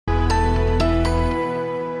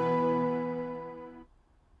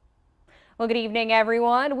Well, good evening,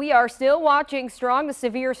 everyone. We are still watching strong to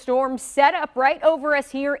severe storms set up right over us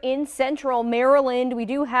here in central Maryland. We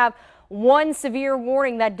do have one severe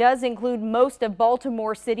warning that does include most of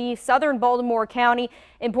Baltimore City, southern Baltimore County,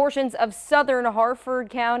 and portions of southern Harford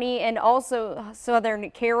County, and also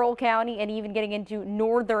southern Carroll County, and even getting into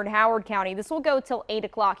northern Howard County. This will go till 8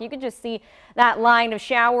 o'clock. You can just see that line of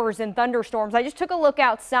showers and thunderstorms. I just took a look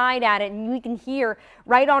outside at it, and we can hear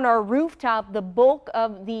right on our rooftop the bulk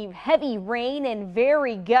of the heavy rain and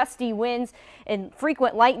very gusty winds and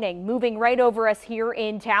frequent lightning moving right over us here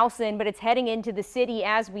in Towson, but it's heading into the city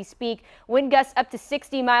as we speak. Wind gusts up to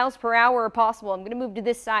 60 miles per hour are possible. I'm going to move to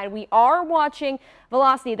this side. We are watching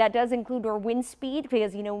velocity. That does include our wind speed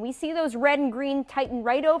because, when we see those red and green tighten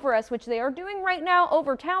right over us, which they are doing right now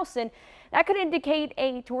over Towson, that could indicate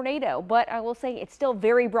a tornado, but I will say it's still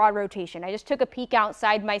very broad rotation. I just took a peek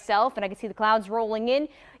outside myself and I can see the clouds rolling in.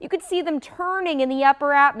 You could see them turning in the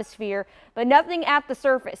upper atmosphere, but nothing at the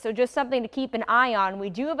surface, so just something to keep an eye on. We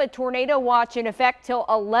do have a tornado watch in effect till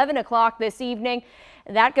 11 o'clock this evening.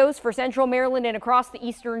 That goes for central Maryland and across the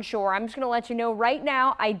eastern shore. I'm just going to let you know right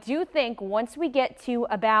now, I do think once we get to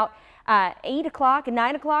about 8 o'clock and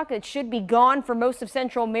 9 o'clock, it should be gone for most of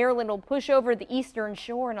central Maryland. It'll push over the eastern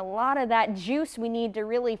shore, and a lot of that juice we need to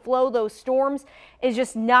really flow those storms is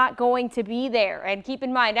just not going to be there. And keep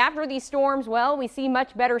in mind, after these storms, well, we see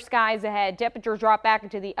much better skies ahead. Temperatures drop back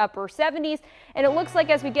into the upper 70s, and it looks like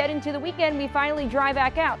as we get into the weekend, we finally dry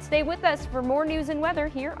back out. Stay with us for more news and weather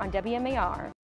here on WMAR.